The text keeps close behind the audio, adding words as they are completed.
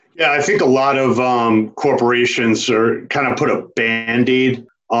Yeah, I think a lot of corporations are kind of put a Band-Aid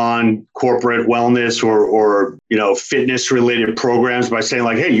on corporate wellness or fitness related programs by saying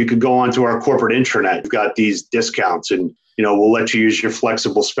like, hey, you could go onto our corporate intranet. We've got these discounts and we'll let you use your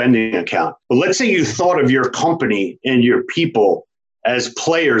flexible spending account. But let's say you thought of your company and your people as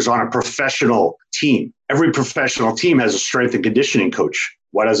players on a professional team. Every professional team has a strength and conditioning coach.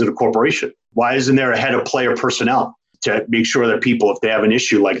 Why doesn't a corporation? Why isn't there a head of player personnel to make sure that people, if they have an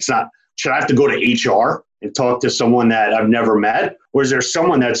issue, like should I have to go to HR and talk to someone that I've never met? Or is there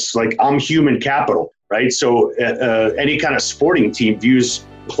someone that's like, I'm human capital, right? So any kind of sporting team views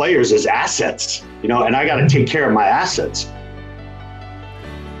players as assets, and I got to take care of my assets.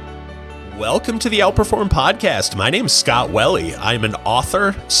 Welcome to the Outperform Podcast. My name is Scott Welly. I'm an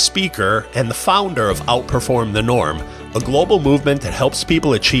author, speaker, and the founder of Outperform the Norm, a global movement that helps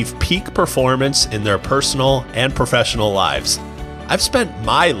people achieve peak performance in their personal and professional lives. I've spent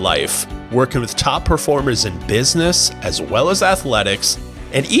my life working with top performers in business as well as athletics,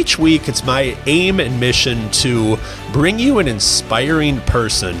 and each week it's my aim and mission to bring you an inspiring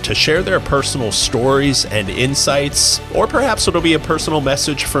person to share their personal stories and insights, or perhaps it'll be a personal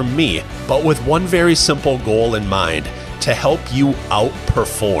message from me, but with one very simple goal in mind: to help you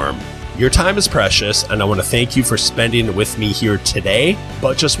outperform. Your time is precious, and I want to thank you for spending it with me here today.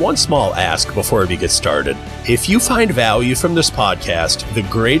 But just one small ask before we get started. If you find value from this podcast, the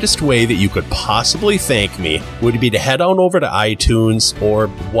greatest way that you could possibly thank me would be to head on over to iTunes or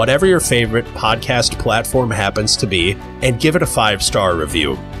whatever your favorite podcast platform happens to be and give it a 5-star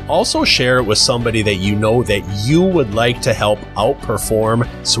review. Also share it with somebody that you know that you would like to help outperform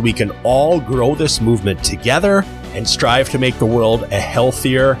so we can all grow this movement together and strive to make the world a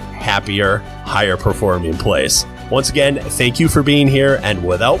healthier, happier, higher performing place. Once again, thank you for being here, and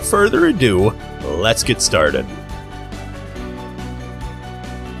without further ado, let's get started.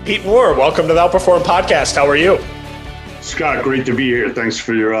 Pete Moore, welcome to the Outperform Podcast. How are you? Scott, great to be here. Thanks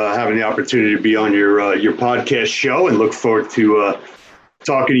for having the opportunity to be on your podcast show, and look forward to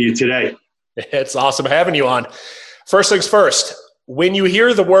talking to you today. It's awesome having you on. First things first, when you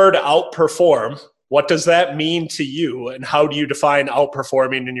hear the word outperform, what does that mean to you, and how do you define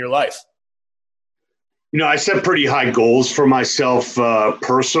outperforming in your life? I set pretty high goals for myself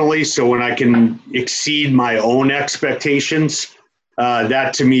personally. So when I can exceed my own expectations,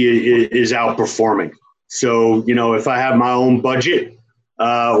 that to me is outperforming. So, if I have my own budget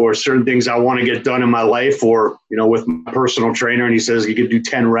or certain things I want to get done in my life, or, with my personal trainer and he says you can do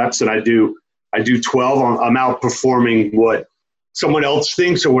 10 reps and I do 12, I'm outperforming what someone else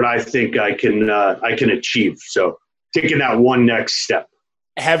thinks or what I think I can achieve. So taking that one next step.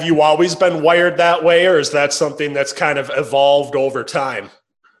 Have you always been wired that way, or is that something that's kind of evolved over time?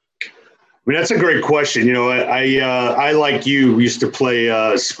 I mean, that's a great question. I like you used to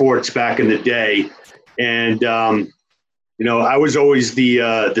play sports back in the day, and I was always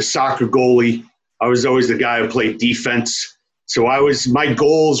the soccer goalie. I was always the guy who played defense. So my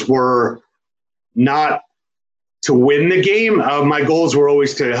goals were not to win the game. My goals were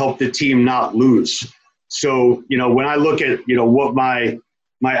always to help the team not lose. So, when I look at, what my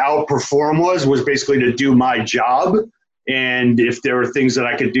outperform was basically to do my job. And if there were things that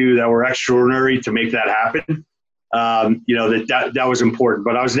I could do that were extraordinary to make that happen, that was important.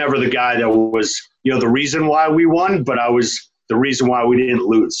 But I was never the guy that was, the reason why we won, but I was the reason why we didn't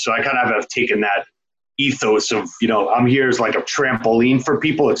lose. So I kind of have taken that ethos of, I'm here as like a trampoline for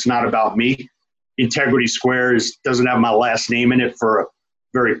people. It's not about me. Integrity Squares doesn't have my last name in it for a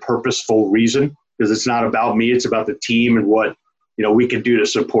very purposeful reason, because it's not about me. It's about the team and what, we can do to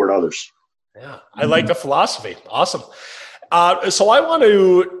support others. Yeah, I like the philosophy. Awesome. So I want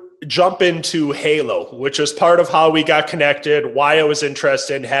to jump into Halo, which is part of how we got connected, why I was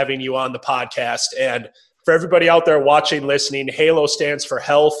interested in having you on the podcast. And for everybody out there watching, listening, Halo stands for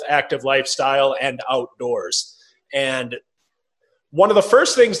Health, Active Lifestyle, and Outdoors. And one of the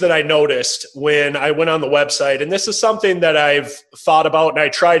first things that I noticed when I went on the website, and this is something that I've thought about and I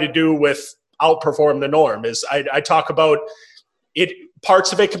try to do with Outperform the Norm, is I talk about it.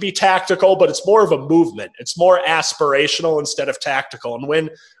 Parts of it can be tactical, but it's more of a movement. It's more aspirational instead of tactical. And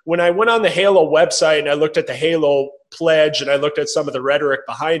when I went on the Halo website and I looked at the Halo pledge and I looked at some of the rhetoric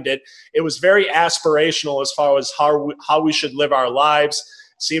behind it, it was very aspirational as far as how we should live our lives.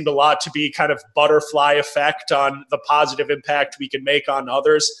 Seemed a lot to be kind of butterfly effect on the positive impact we can make on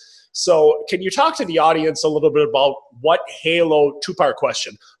others. So can you talk to the audience a little bit about what Halo, two-part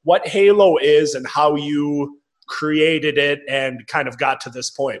question, what Halo is and how you created it and kind of got to this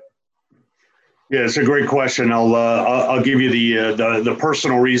point? Yeah, it's a great question. I'll give you the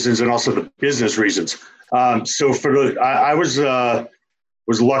personal reasons and also the business reasons. So I was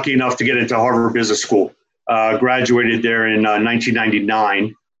was lucky enough to get into Harvard Business School. Graduated there in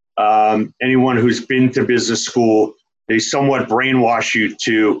 1999. Anyone who's been to business school, they somewhat brainwash you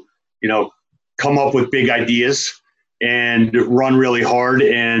to, come up with big ideas and run really hard.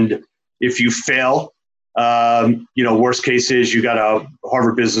 And if you fail, worst case is you got a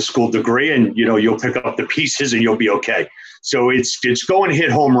Harvard Business School degree and, you'll pick up the pieces and you'll be okay. So it's go and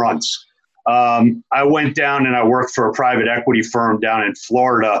hit home runs. I went down and I worked for a private equity firm down in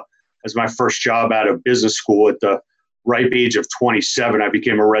Florida as my first job out of business school. At the ripe age of 27, I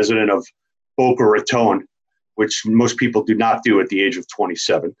became a resident of Boca Raton, which most people do not do at the age of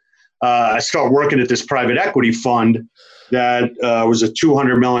 27. I started working at this private equity fund that was a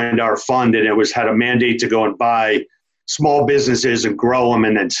 $200 million fund, and it had a mandate to go and buy small businesses and grow them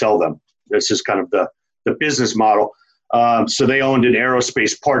and then sell them. This is kind of the business model. So they owned an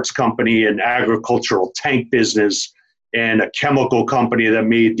aerospace parts company, an agricultural tank business, and a chemical company that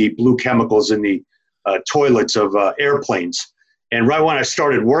made the blue chemicals in the toilets of airplanes. And right when I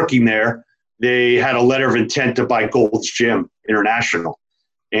started working there, they had a letter of intent to buy Gold's Gym International.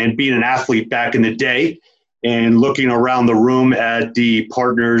 And being an athlete back in the day and looking around the room at the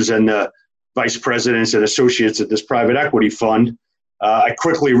partners and the vice presidents and associates at this private equity fund, I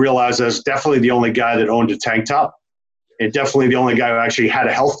quickly realized I was definitely the only guy that owned a tank top and definitely the only guy who actually had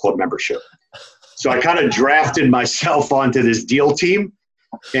a health club membership. So I kind of drafted myself onto this deal team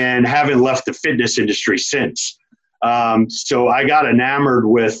and haven't left the fitness industry since. So I got enamored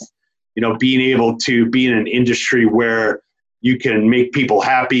with, being able to be in an industry where you can make people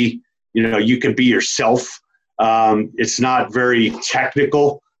happy. You can be yourself. It's not very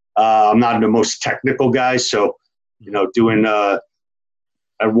technical. I'm not the most technical guy. So, doing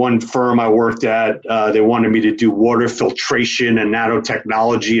at one firm I worked at, they wanted me to do water filtration and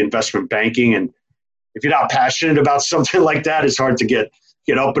nanotechnology, investment banking. And if you're not passionate about something like that, it's hard to get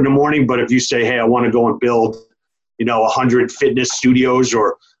up in the morning. But if you say, hey, I want to go and build, 100 fitness studios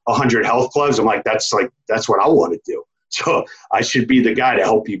or 100 health clubs, I'm like, that's what I want to do. So I should be the guy to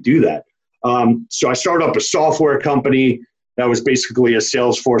help you do that. So I started up a software company that was basically a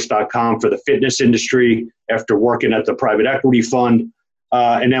Salesforce.com for the fitness industry after working at the private equity fund.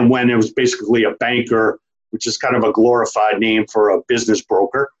 And then when it was basically a banker, which is kind of a glorified name for a business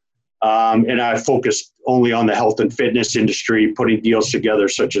broker. And I focused only on the health and fitness industry, putting deals together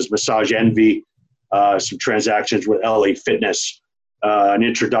such as Massage Envy, some transactions with LA Fitness, an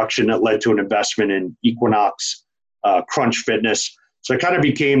introduction that led to an investment in Equinox, Crunch Fitness. So I kind of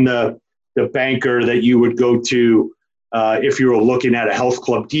became the banker that you would go to if you were looking at a health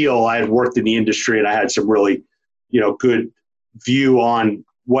club deal. I had worked in the industry and I had some really, good view on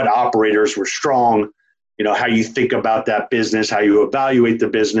what operators were strong, how you think about that business, how you evaluate the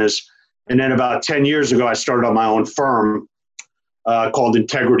business. And then about 10 years ago, I started on my own firm called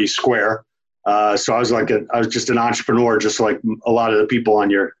Integrity Square. So I was just an entrepreneur, just like a lot of the people on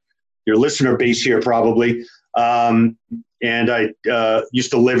your listener base here probably. And I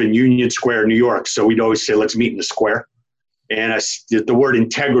used to live in Union Square, New York. So we'd always say, let's meet in the square. And the word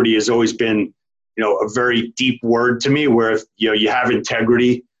integrity has always been, a very deep word to me, where if you have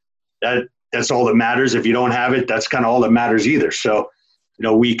integrity, that's all that matters. If you don't have it, that's kind of all that matters either. So,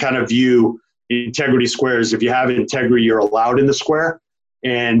 we kind of view Integrity Square as if you have integrity, you're allowed in the square.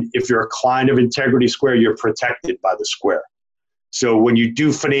 And if you're a client of Integrity Square, you're protected by the square. So when you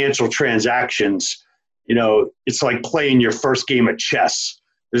do financial transactions, it's like playing your first game of chess.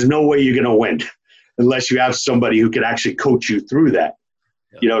 There's no way you're going to win unless you have somebody who can actually coach you through that.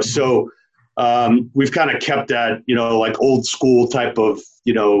 So we've kind of kept that, like old school type of,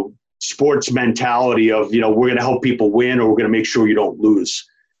 sports mentality of, we're going to help people win or we're going to make sure you don't lose,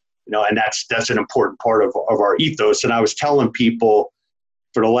 and that's an important part of our ethos. And I was telling people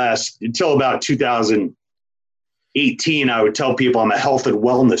until about 2018, I would tell people I'm a health and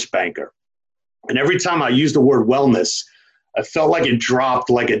wellness banker. And every time I used the word wellness, I felt like it dropped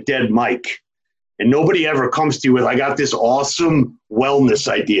like a dead mic. And nobody ever comes to you with, I got this awesome wellness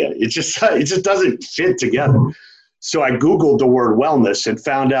idea. It just doesn't fit together. So I Googled the word wellness and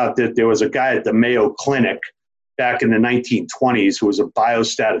found out that there was a guy at the Mayo Clinic back in the 1920s who was a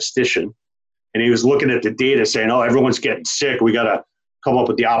biostatistician. And he was looking at the data saying, oh, everyone's getting sick. We got to come up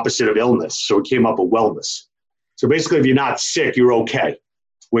with the opposite of illness. So we came up with wellness. So basically, if you're not sick, you're okay,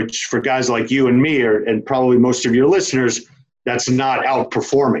 which for guys like you and me, and probably most of your listeners, that's not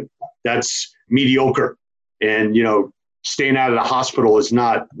outperforming. That's mediocre. And, staying out of the hospital is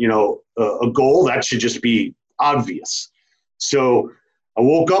not, a goal. That should just be obvious. So I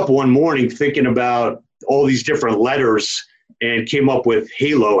woke up one morning thinking about all these different letters and came up with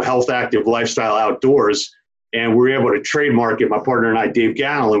HALO, Health, Active, Lifestyle, Outdoors. and we were able to trademark it. My partner and I, Dave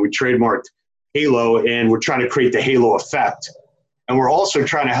Gannell, and we trademarked Halo, and we're trying to create the Halo effect. And we're also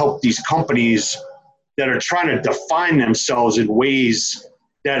trying to help these companies that are trying to define themselves in ways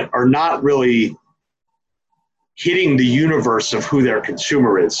that are not really hitting the universe of who their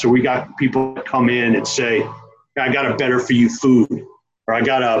consumer is. So we got people that come in and say, I got a better for you food, or I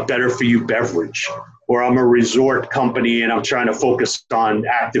got a better for you beverage, or I'm a resort company and I'm trying to focus on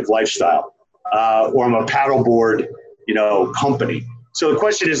active lifestyle, or I'm a paddleboard, company. So the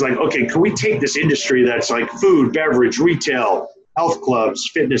question is like, okay, can we take this industry that's like food, beverage, retail, health clubs,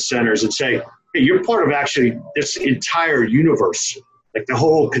 fitness centers, and say, hey, you're part of actually this entire universe. Like the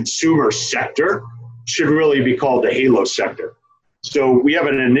whole consumer sector should really be called the Halo sector. So we have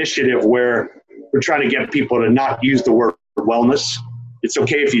an initiative where we're trying to get people to not use the word wellness. It's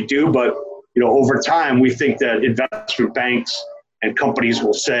okay if you do, but over time, we think that investment banks and companies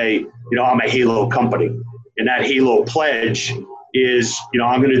will say, I'm a Halo company. And that Halo pledge is,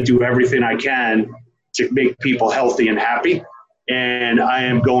 I'm going to do everything I can to make people healthy and happy. And I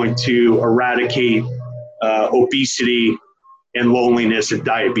am going to eradicate obesity and loneliness and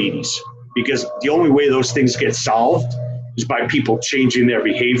diabetes. Because the only way those things get solved is by people changing their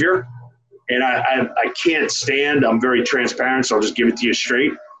behavior. And I can't stand, I'm very transparent, so I'll just give it to you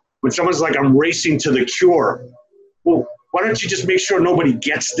straight. When someone's like, I'm racing to the cure, well, why don't you just make sure nobody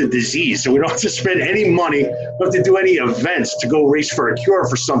gets the disease so we don't have to spend any money, don't have to do any events to go race for a cure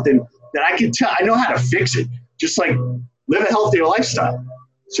for something that I can tell, I know how to fix it. Just like live a healthier lifestyle.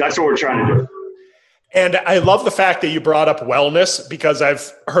 So that's what we're trying to do. And I love the fact that you brought up wellness, because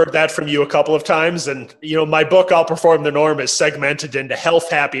I've heard that from you a couple of times. And, my book, Outperform the Norm, is segmented into health,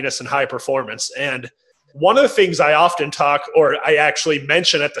 happiness, and high performance. And one of the things I often talk, or I actually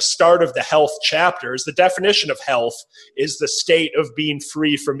mention at the start of the health chapter, is the definition of health is the state of being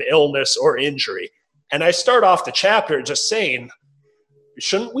free from illness or injury. And I start off the chapter just saying,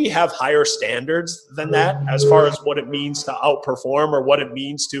 shouldn't we have higher standards than that as far as what it means to outperform or what it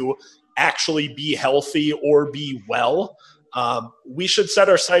means to actually be healthy or be well? We should set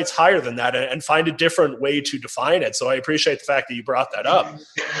our sights higher than that and find a different way to define it. So I appreciate the fact that you brought that up.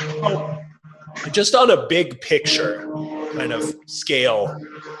 Just on a big picture kind of scale,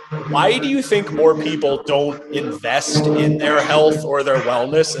 why do you think more people don't invest in their health or their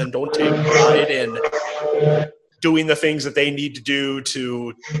wellness and don't take pride in doing the things that they need to do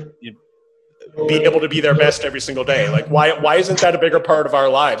to be able to be their best every single day? Like, why isn't that a bigger part of our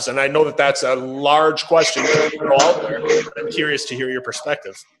lives? And I know that that's a large question to throw out there. I'm curious to hear your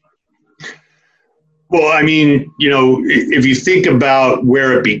perspective. Well, I mean, if you think about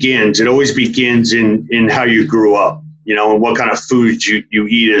where it begins, it always begins in how you grew up, and what kind of foods you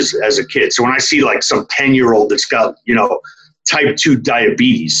eat as a kid. So when I see like some 10-year-old that's got, type 2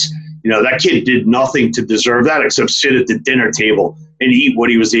 diabetes, that kid did nothing to deserve that except sit at the dinner table and eat what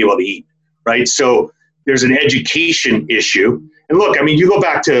he was able to eat. Right. So there's an education issue. And look, I mean, you go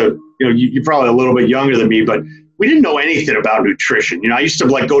back to, you're probably a little bit younger than me, but we didn't know anything about nutrition. I used to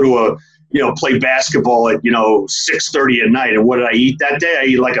go to play basketball at, 6:30 at night. And what did I eat that day? I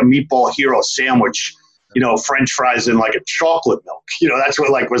eat like a meatball hero sandwich, French fries and like a chocolate milk. That's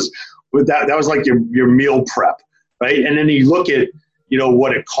what that was like your meal prep. Right. And then you look at,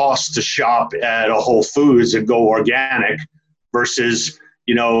 what it costs to shop at a Whole Foods and go organic versus,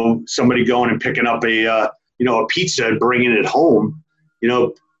 somebody going and picking up a pizza and bringing it home.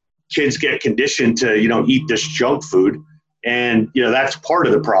 Kids get conditioned to, eat this junk food. And, that's part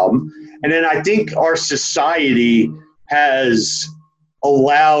of the problem. And then I think our society has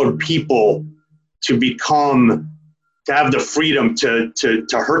allowed people to have the freedom to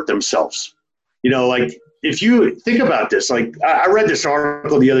hurt themselves. If you think about this, I read this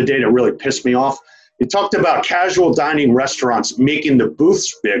article the other day that really pissed me off. It talked about casual dining restaurants making the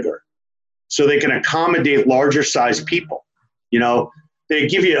booths bigger so they can accommodate larger size people. They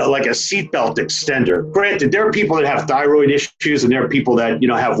give you like a seatbelt extender. Granted, there are people that have thyroid issues and there are people that,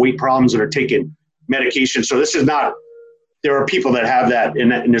 have weight problems and are taking medication. So there are people that have that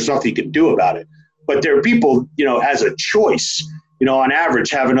and there's nothing you can do about it. But there are people, as a choice, on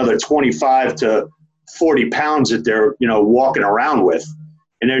average have another 25 to 40 pounds that they're, walking around with.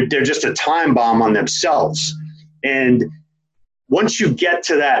 And they're just a time bomb on themselves. And once you get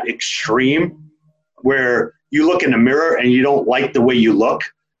to that extreme where you look in the mirror and you don't like the way you look,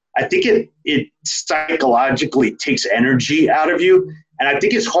 I think it psychologically takes energy out of you. And I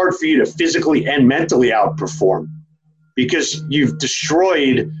think it's hard for you to physically and mentally outperform because you've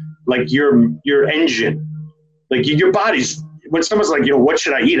destroyed like your engine. Like your body's, when someone's like, what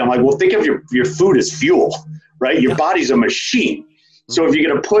should I eat? I'm like, well, think of your food as fuel, right? Your body's a machine. So if you're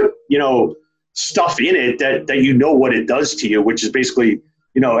going to put, stuff in it that you know what it does to you, which is basically,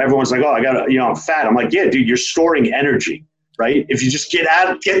 everyone's like, oh, I'm fat. I'm like, yeah, dude, you're storing energy, right? If you just get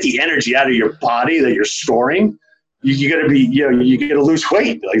the energy out of your body that you're storing, you're going to be, you're going to lose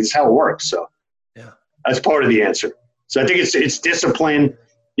weight. Like, that's how it works. So yeah, that's part of the answer. So I think it's discipline,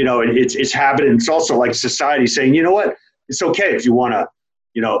 it's habit. And it's also like society saying, you know what, it's okay if you want to,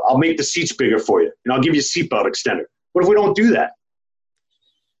 I'll make the seats bigger for you and I'll give you a seatbelt extender. What if we don't do that?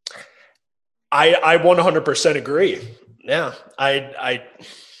 I 100% agree. Yeah.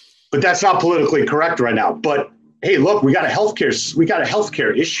 But that's not politically correct right now. But hey, look, we got a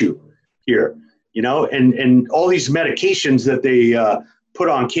healthcare issue here, and all these medications that they put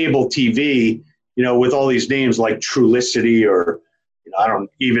on cable TV, with all these names like Trulicity or, I don't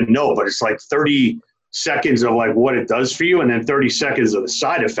even know, but it's like 30 seconds of like what it does for you. And then 30 seconds of the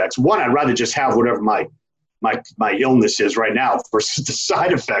side effects. One, I'd rather just have whatever my illness is right now versus the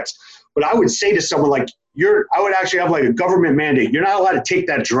side effects. But I would say to someone like, I would actually have like a government mandate. You're not allowed to take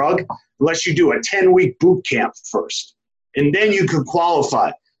that drug unless you do a 10-week boot camp first. And then you could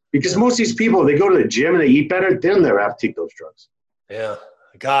qualify. Because most of these people, they go to the gym and they eat better, they don't ever have to take those drugs. Yeah.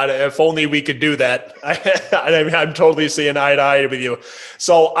 God, if only we could do that. I'm totally seeing eye to eye with you.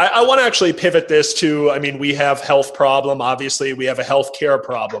 So I want to actually pivot this to, we have health problem. Obviously, we have a healthcare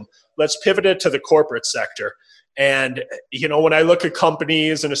problem. Let's pivot it to the corporate sector. And, when I look at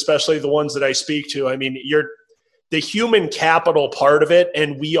companies and especially the ones that I speak to, you're the human capital part of it.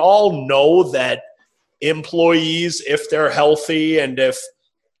 And we all know that employees, if they're healthy and if,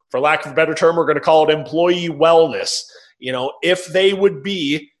 for lack of a better term, we're going to call it employee wellness, if they would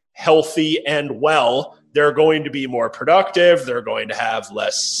be healthy and well, they're going to be more productive. They're going to have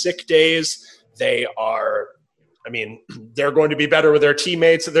less sick days. They're going to be better with their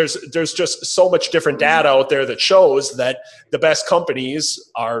teammates. There's just so much different data out there that shows that the best companies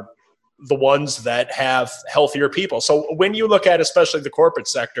are the ones that have healthier people. So when you look at especially the corporate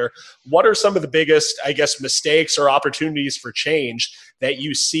sector, what are some of the biggest, mistakes or opportunities for change that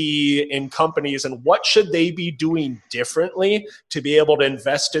you see in companies, and what should they be doing differently to be able to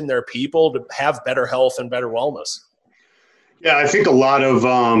invest in their people to have better health and better wellness? Yeah, I think a lot of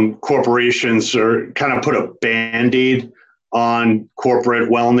corporations are kind of put a Band-Aid on corporate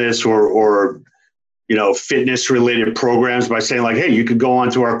wellness or fitness related programs by saying like, hey, you could go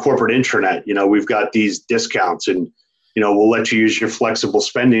onto our corporate intranet. We've got these discounts and, we'll let you use your flexible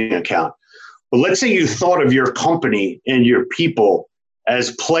spending account. But let's say you thought of your company and your people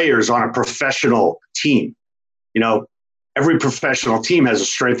as players on a professional team. Every professional team has a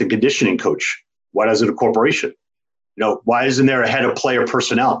strength and conditioning coach. Why doesn't a corporation? Why isn't there a head of player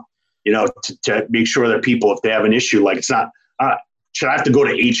personnel, to make sure that people, if they have an issue, like it's not, should I have to go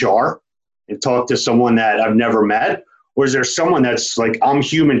to HR and talk to someone that I've never met? Or is there someone that's like, I'm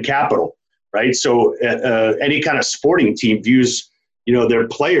human capital, right? So any kind of sporting team views, their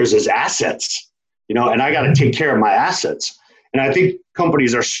players as assets, and I got to take care of my assets. And I think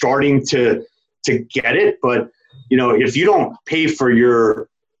companies are starting to get it. But, if you don't pay for your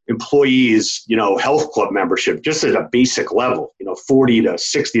employees, health club membership, just at a basic level, $40 to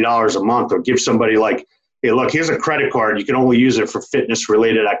 $60 a month, or give somebody like, hey, look, here's a credit card. You can only use it for fitness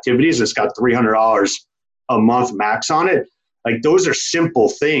related activities. It's got $300 a month max on it. Like, those are simple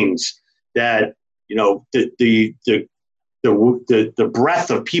things that, the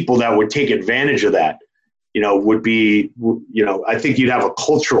breadth of people that would take advantage of that, would be, I think you'd have a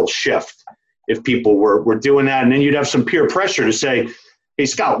cultural shift if people were doing that. And then you'd have some peer pressure to say, hey,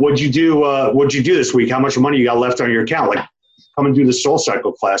 Scott, what'd you do this week? How much money you got left on your account? Like, come and do the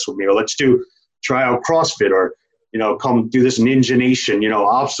SoulCycle class with me, or let's try out CrossFit, or, come do this Ninja Nation,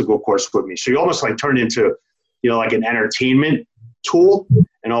 obstacle course with me. So you almost like turn into, like an entertainment tool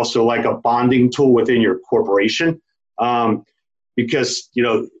and also like a bonding tool within your corporation. Because,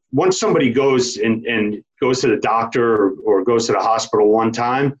 once somebody goes and goes to the doctor or goes to the hospital one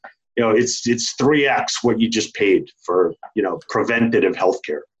time, it's 3x what you just paid for, preventative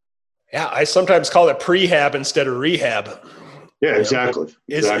healthcare. Yeah, I sometimes call it prehab instead of rehab. Yeah, exactly.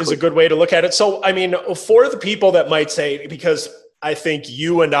 Is a good way to look at it. So, for the people that might say, because I think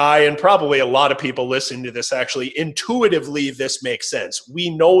you and I, and probably a lot of people listening to this, actually intuitively, this makes sense. We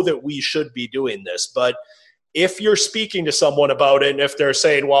know that we should be doing this, but if you're speaking to someone about it, and if they're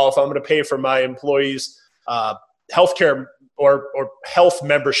saying, well, if I'm going to pay for my employees' healthcare or health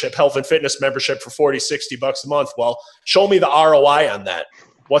membership, health and fitness membership for $40, $60 a month, well, show me the ROI on that.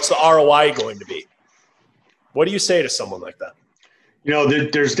 What's the ROI going to be? What do you say to someone like that?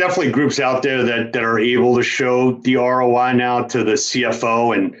 There's definitely groups out there that are able to show the ROI now to the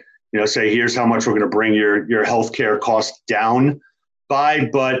CFO and, say, here's how much we're going to bring your healthcare costs down by.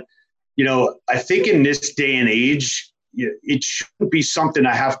 But, I think in this day and age, it shouldn't be something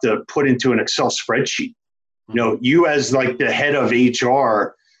I have to put into an Excel spreadsheet. You as like the head of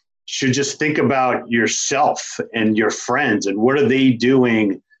HR should just think about yourself and your friends and what are they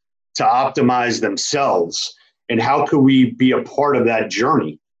doing to optimize themselves and how could we be a part of that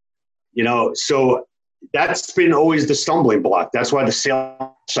journey? So that's been always the stumbling block. That's why the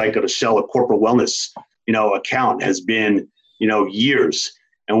sales cycle to sell a corporate wellness, account has been, years.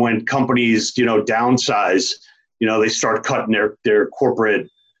 And when companies, downsize, they start cutting their corporate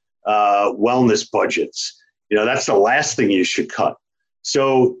wellness budgets. That's the last thing you should cut.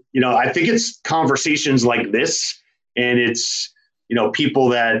 So, I think it's conversations like this, and it's, people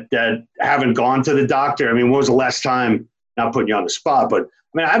that haven't gone to the doctor. I mean, when was the last time, not putting you on the spot, but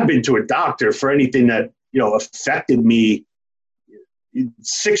I've been to a doctor for anything that, affected me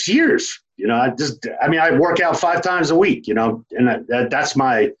 6 years. I work out 5 times a week, and that's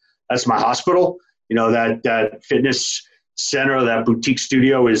my hospital. That fitness center, that boutique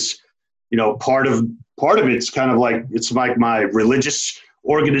studio is, part of it's kind of like, it's like my religious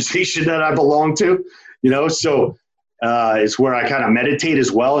organization that I belong to, so it's where I kind of meditate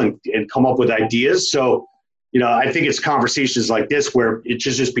as well and come up with ideas. So, I think it's conversations like this where it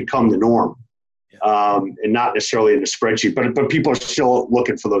just become the norm, and not necessarily in the spreadsheet, but people are still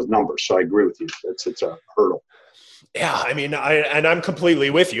looking for those numbers. So I agree with you. It's a hurdle. Yeah. I'm completely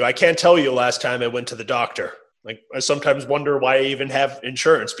with you. I can't tell you the last time I went to the doctor. Like, I sometimes wonder why I even have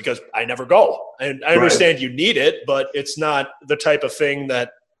insurance because I never go. And I understand you need it, but it's not the type of thing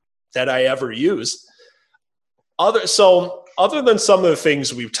that I ever use. Other than some of the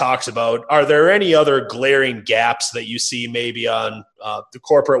things we've talked about, are there any other glaring gaps that you see maybe on the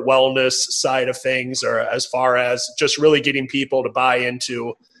corporate wellness side of things, or as far as just really getting people to buy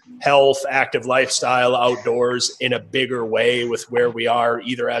into health, active lifestyle, outdoors in a bigger way with where we are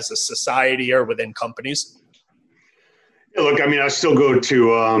either as a society or within companies? Yeah, look, I still go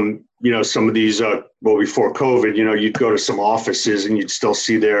to, some of these, before COVID, you'd go to some offices and you'd still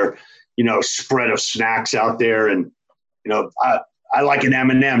see their, spread of snacks out there. And, I like an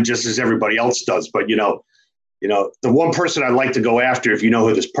M&M just as everybody else does. But, the one person I'd like to go after, if you know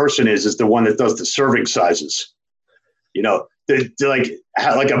who this person is the one that does the serving sizes. They're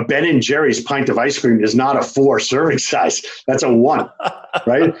like a Ben and Jerry's pint of ice cream is not a 4 serving size. That's a 1,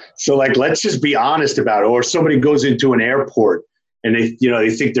 right? So let's just be honest about it. Or somebody goes into an airport and they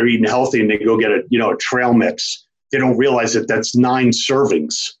think they're eating healthy and they go get a trail mix. They don't realize that that's 9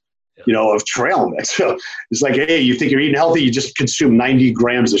 servings, of trail mix. So it's like, hey, you think you're eating healthy, you just consume 90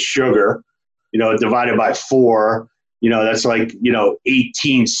 grams of sugar, divided by 4. That's like,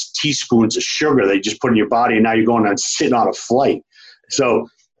 18 teaspoons of sugar they just put in your body, and now you're going on sitting on a flight. So,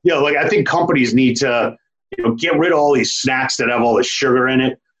 I think companies need to, get rid of all these snacks that have all the sugar in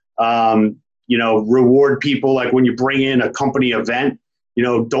it. Reward people. Like when you bring in a company event,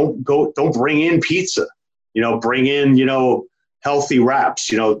 don't bring in pizza, bring in, healthy wraps,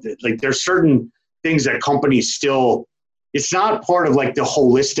 there's certain things that companies still, it's not part of like the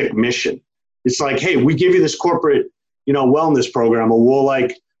holistic mission. It's like, hey, we give you this corporate, wellness program, or we'll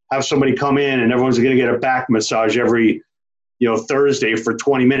have somebody come in and everyone's going to get a back massage every, Thursday for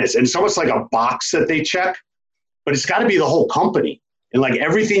 20 minutes. And it's almost like a box that they check, but it's got to be the whole company. And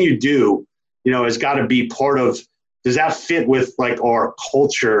everything you do, has got to be part of, does that fit with our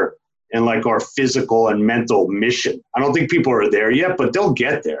culture and our physical and mental mission? I don't think people are there yet, but they'll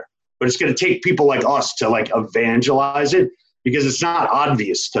get there. But it's going to take people like us to evangelize it, because it's not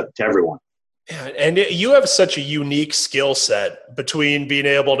obvious to everyone. Yeah, and you have such a unique skill set between being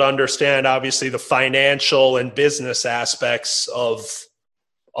able to understand, obviously, the financial and business aspects of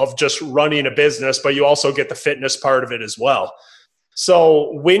just running a business, but you also get the fitness part of it as well.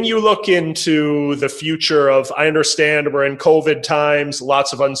 So when you look into the future of, I understand we're in COVID times,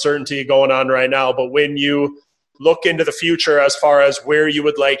 lots of uncertainty going on right now, but when you look into the future as far as where you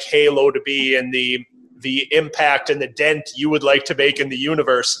would like Halo to be and the impact and the dent you would like to make in the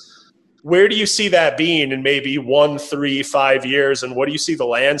universe, where do you see that being in maybe 1, 3, 5 years? And what do you see the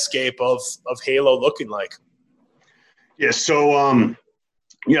landscape of Halo looking like? Yeah. So,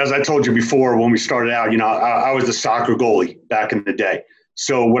 as I told you before, when we started out, I was the soccer goalie back in the day.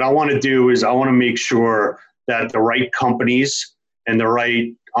 So what I want to do is I want to make sure that the right companies and the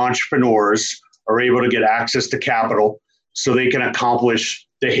right entrepreneurs are able to get access to capital so they can accomplish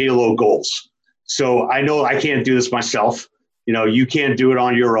the Halo goals. So I know I can't do this myself. You can't do it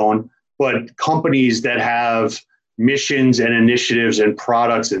on your own. But companies that have missions and initiatives and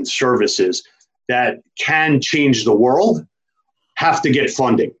products and services that can change the world have to get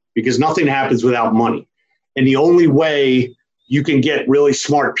funding, because nothing happens without money. And the only way you can get really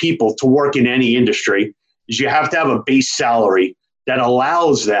smart people to work in any industry is you have to have a base salary that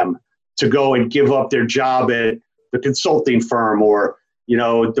allows them to go and give up their job at the consulting firm or,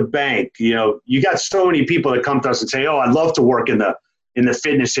 the bank. You got so many people that come to us and say, oh, I'd love to work in the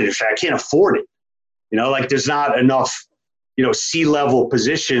fitness industry. I can't afford it. There's not enough, C-level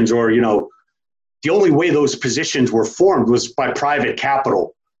positions or, the only way those positions were formed was by private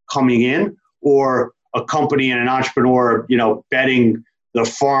capital coming in or a company and an entrepreneur, betting the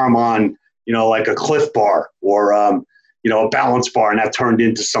farm on, like a Cliff Bar or, a Balance Bar, and that turned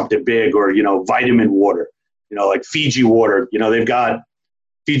into something big or, vitamin water, like Fiji water. They've got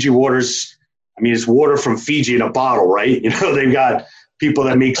Fiji waters. I mean, it's water from Fiji in a bottle, right? They've got people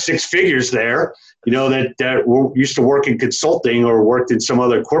that make six figures there, that used to work in consulting or worked in some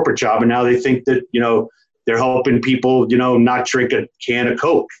other corporate job. And now they think that, they're helping people, not drink a can of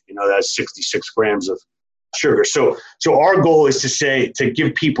Coke, that's 66 grams of sugar. So our goal is to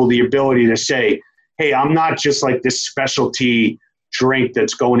give people the ability to say, hey, I'm not just like this specialty drink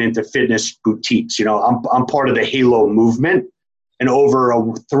that's going into fitness boutiques. I'm part of the Halo movement. And over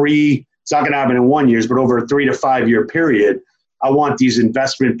it's not going to happen in 1 year, but over a 3 to 5 year period, I want these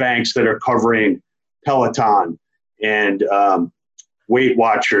investment banks that are covering Peloton and Weight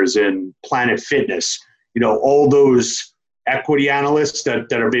Watchers and Planet Fitness, all those equity analysts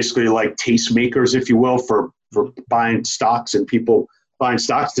that are basically like tastemakers, if you will, for buying stocks and people buying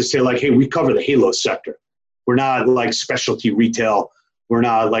stocks to say like, hey, we cover the Halo sector. We're not like specialty retail. We're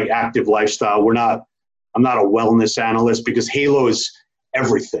not like active lifestyle. I'm not a wellness analyst because Halo is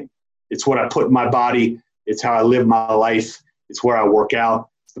everything. It's what I put in my body. It's how I live my life. It's where I work out.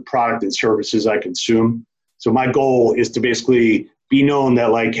 It's the product and services I consume. So my goal is to basically be known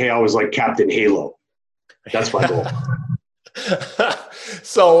that like, hey, I was like Captain Halo. That's my goal.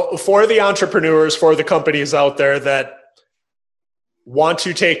 So for the entrepreneurs, for the companies out there that want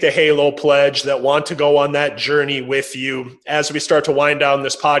to take the Halo pledge, that want to go on that journey with you, as we start to wind down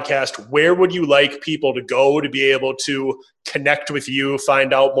this podcast, where would you like people to go to be able to connect with you,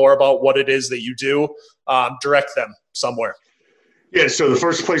 find out more about what it is that you do, direct them somewhere? Yeah, so the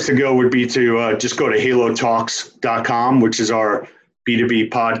first place to go would be to just go to halotalks.com, which is our B2B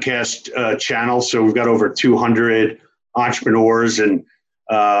podcast channel. So we've got over 200 entrepreneurs and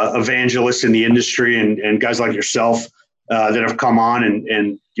evangelists in the industry and guys like yourself that have come on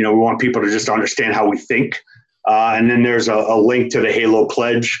and we want people to just understand how we think. And then there's a link to the Halo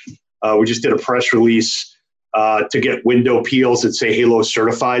Pledge. We just did a press release to get window peels that say Halo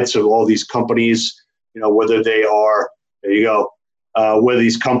certified. So all these companies, whether they are, there you go, whether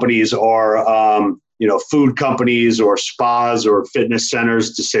these companies are, food companies or spas or fitness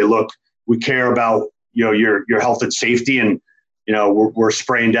centers to say, look, we care about, your health and safety and, we're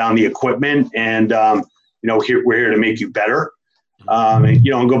spraying down the equipment and, we're here to make you better. And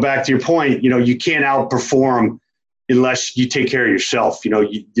go back to your point, you can't outperform unless you take care of yourself.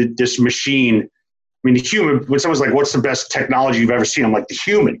 This machine, the human, when someone's like, what's the best technology you've ever seen? I'm like, the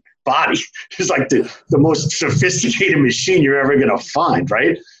human body is like the most sophisticated machine you're ever going to find,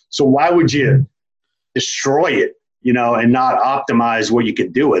 right? So why would you destroy it, and not optimize what you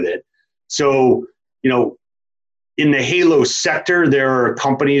can do with it? So, in the Halo sector, there are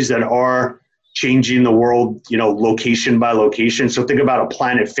companies that are changing the world, location by location. So think about a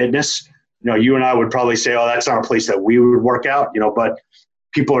Planet Fitness. You and I would probably say, oh, that's not a place that we would work out, but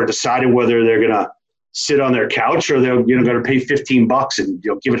people are deciding whether they're going to sit on their couch or they're going to pay $15 and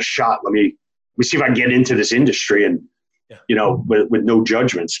give it a shot. Let me see if I can get into this industry and with no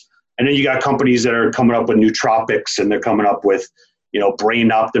judgments. And then you got companies that are coming up with nootropics and they're coming up with brain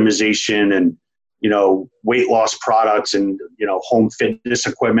optimization and weight loss products and home fitness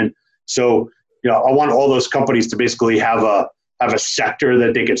equipment. So I want all those companies to basically have a sector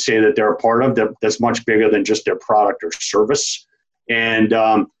that they could say that they're a part of that's much bigger than just their product or service. And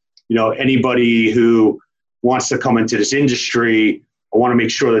anybody who wants to come into this industry, I want to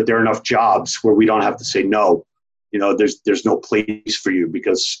make sure that there are enough jobs where we don't have to say no. There's no place for you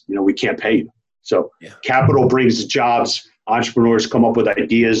because we can't pay you. So capital brings jobs. Entrepreneurs come up with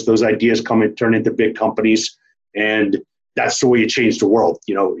ideas. Those ideas come and turn into big companies, and that's the way you change the world.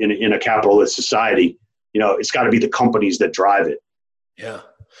 In a capitalist society, it's got to be the companies that drive it. Yeah.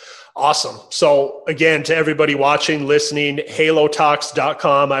 Awesome. So again, to everybody watching, listening,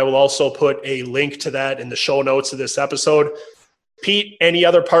 halotalks.com. I will also put a link to that in the show notes of this episode. Pete, any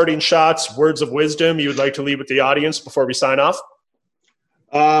other parting shots, words of wisdom you would like to leave with the audience before we sign off?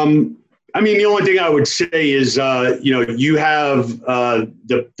 The only thing I would say is, you have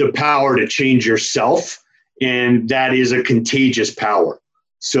the power to change yourself, and that is a contagious power.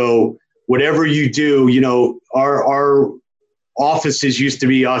 So whatever you do, our offices used to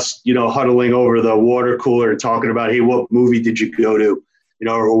be us, huddling over the water cooler and talking about, hey, what movie did you go to,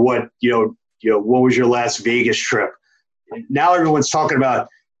 or what, what was your Las Vegas trip? Now everyone's talking about,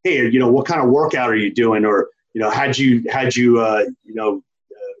 hey, what kind of workout are you doing? Or, what do you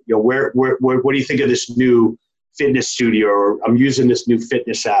think of this new fitness studio? Or I'm using this new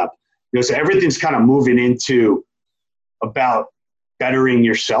fitness app. So everything's kind of moving into about bettering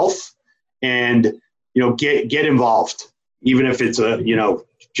yourself and, get involved, even if it's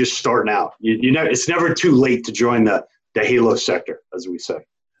just starting out. It's never too late to join the Halo sector, as we say.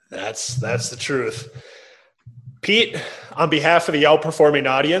 That's the truth. Pete, on behalf of the Outperforming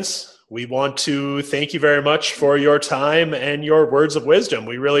audience, we want to thank you very much for your time and your words of wisdom.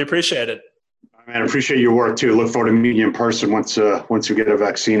 We really appreciate it. Man, I appreciate your work too. Look forward to meeting you in person once we get a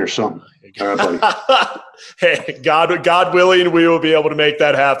vaccine or something. All right, buddy. Hey, God willing, we will be able to make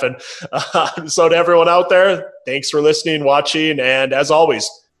that happen. So to everyone out there, thanks for listening, watching, and as always,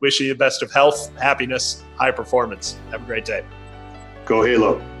 wishing you the best of health, happiness, high performance. Have a great day. Go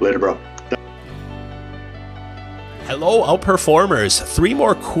Halo. Later, bro. Hello, Outperformers. 3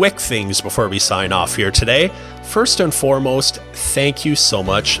 more quick things before we sign off here today. First and foremost, thank you so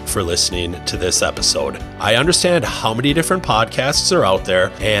much for listening to this episode. I understand how many different podcasts are out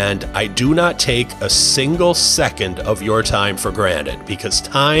there, and I do not take a single second of your time for granted because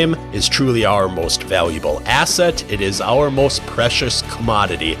time is truly our most valuable asset. It is our most precious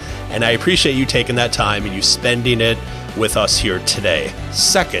commodity, and I appreciate you taking that time and you spending it with us here today.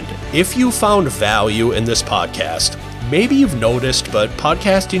 Second, if you found value in this podcast, maybe you've noticed, but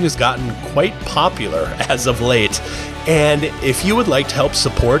podcasting has gotten quite popular as of late. And if you would like to help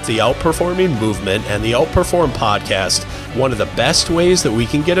support the Outperforming movement and the Outperform podcast, one of the best ways that we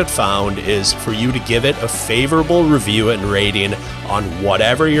can get it found is for you to give it a favorable review and rating on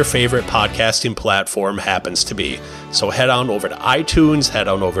whatever your favorite podcasting platform happens to be. So head on over to iTunes, head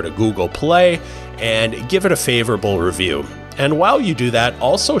on over to Google Play, and give it a favorable review. And while you do that,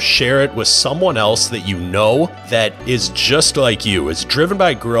 also share it with someone else that you know that is just like you, is driven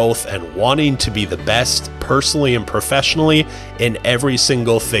by growth and wanting to be the best personally and professionally in every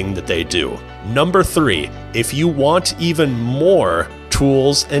single thing that they do. Number 3, if you want even more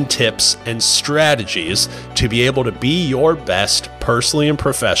tools and tips and strategies to be able to be your best personally and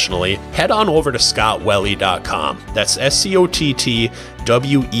professionally, head on over to scottwelle.com. That's SCOTTWELLE.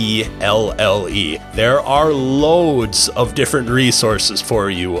 There are loads of different resources for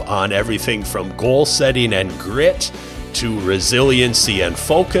you on everything from goal setting and grit to resiliency and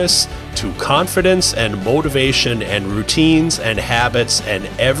focus, to confidence and motivation and routines and habits and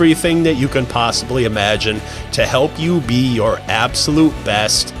everything that you can possibly imagine to help you be your absolute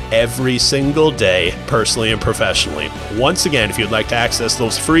best every single day, personally and professionally. Once again, if you'd like to access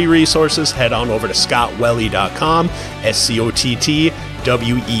those free resources, head on over to scottwelle.com, SCOTTWELLE.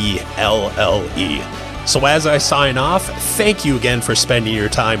 So as I sign off, thank you again for spending your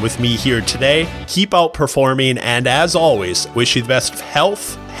time with me here today. Keep outperforming, and as always, wish you the best of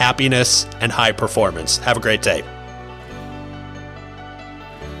health, happiness, and high performance. Have a great day.